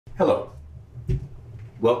Hello,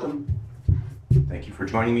 welcome. Thank you for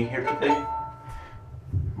joining me here today.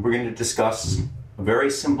 We're going to discuss a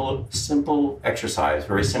very simple exercise,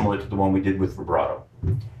 very similar to the one we did with vibrato.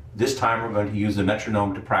 This time we're going to use the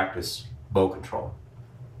metronome to practice bow control.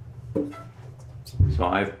 So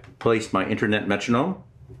I've placed my internet metronome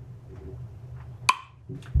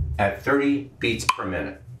at 30 beats per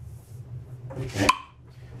minute. Okay.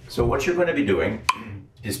 So what you're going to be doing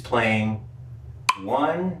is playing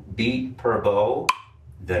 1 beat per bow,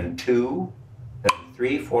 then 2, then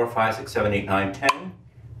 3, 4, 5, 6, 7, 8, 9, 10,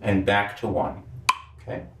 and back to 1.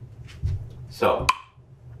 Okay? So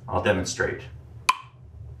I'll demonstrate.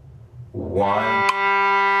 1,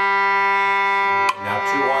 now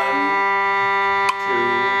 2, 1,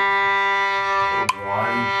 2,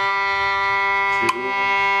 1, 2,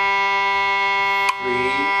 3,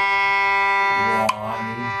 1,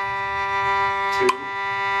 2,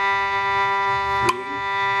 3,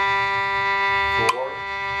 4,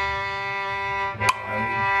 1,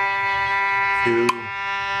 2,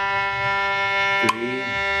 3,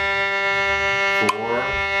 4,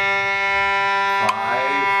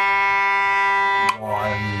 5,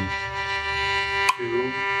 1,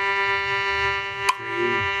 2,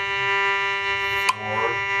 3, 4,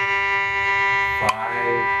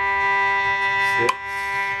 5, 6,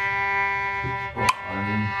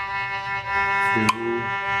 1, 2,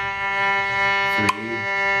 3,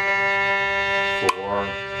 4,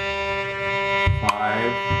 5,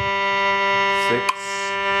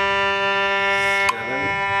 6, 7, 1, 2, 3, 4,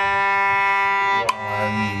 5, 6, 7, 8,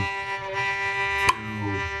 1,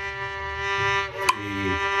 2,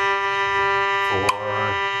 3,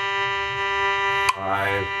 4,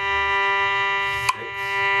 5, 6,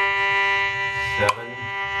 7, 8,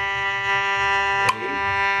 9,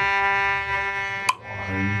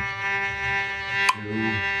 1, 2,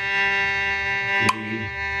 3,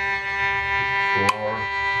 4,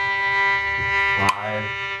 5,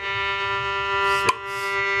 6,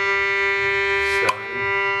 7,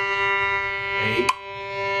 8,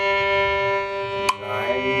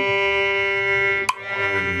 9, 10,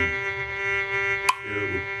 1,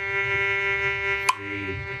 2,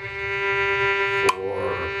 3,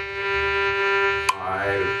 4,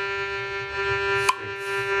 5, 6,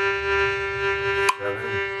 7,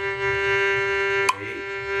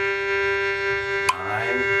 8,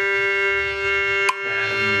 9,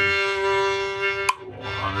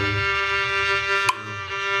 1, 2,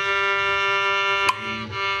 3,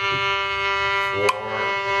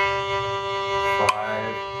 4,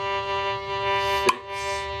 5, 6,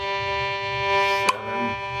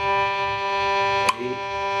 7, 8,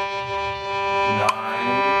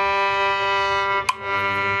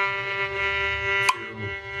 1, 2,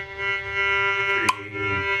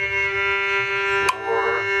 3,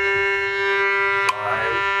 4,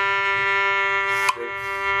 5, 6,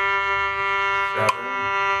 7,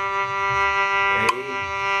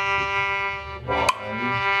 1,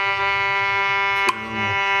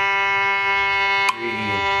 2,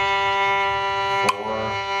 3,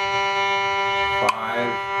 4,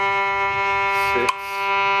 5, 6,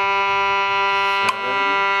 1, 2,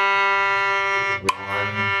 3,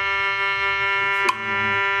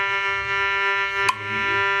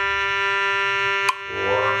 4,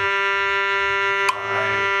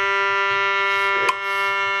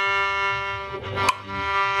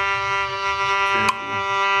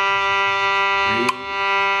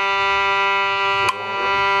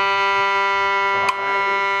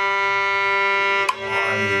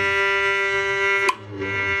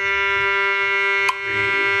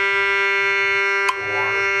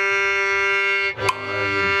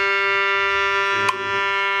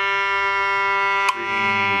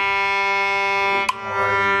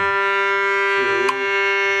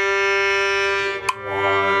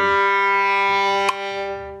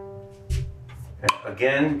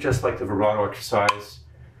 Again, just like the vibrato exercise,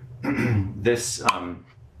 this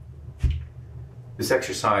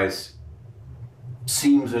exercise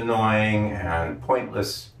seems annoying and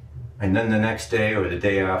pointless, and then the next day or the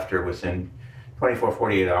day after, within 24,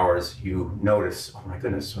 48 hours, you notice, oh my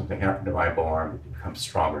goodness, something happened to my bow arm, it becomes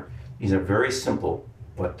stronger. These are very simple,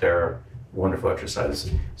 but they're wonderful exercises.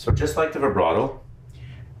 So just like the vibrato,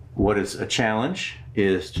 what is a challenge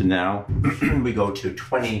is to now, we go to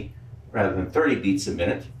 20 rather than 30 beats a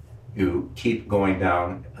minute. You keep going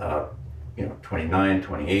down, 29,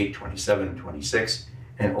 28, 27, 26,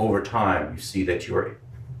 and over time you see that your,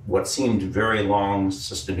 what seemed very long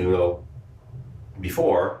sostenuto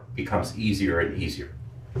before becomes easier and easier.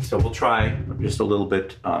 So we'll try just a little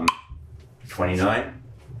bit, 29,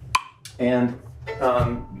 and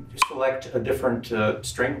Select a different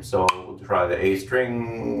string. So we'll try the A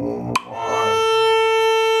string.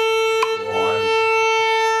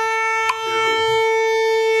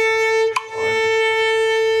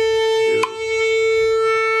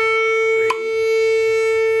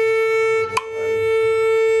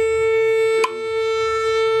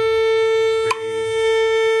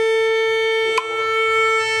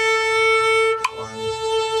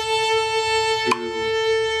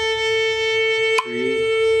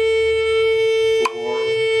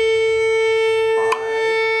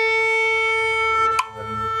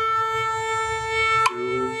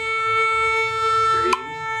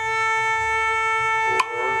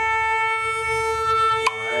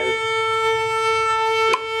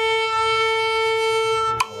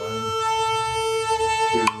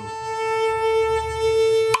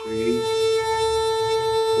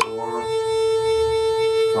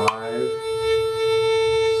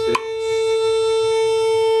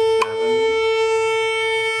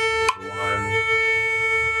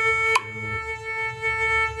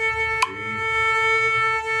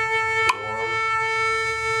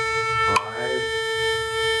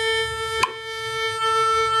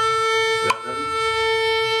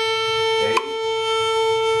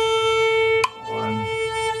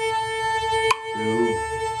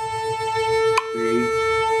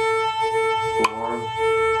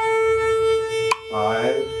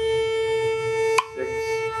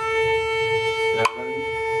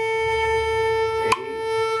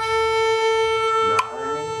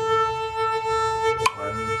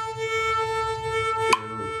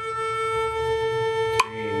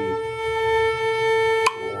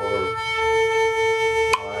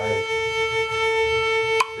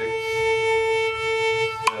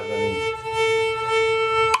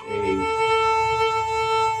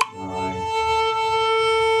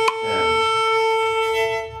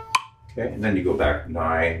 Okay, and then you go back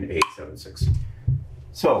 9, 8, 7, 6.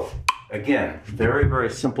 So again, very, very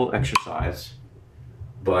simple exercise,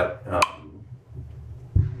 but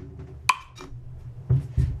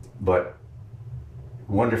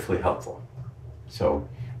wonderfully helpful. So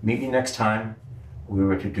meet me next time. We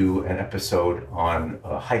were to do an episode on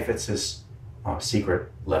Heifetz's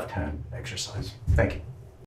secret left hand exercise. Thank you.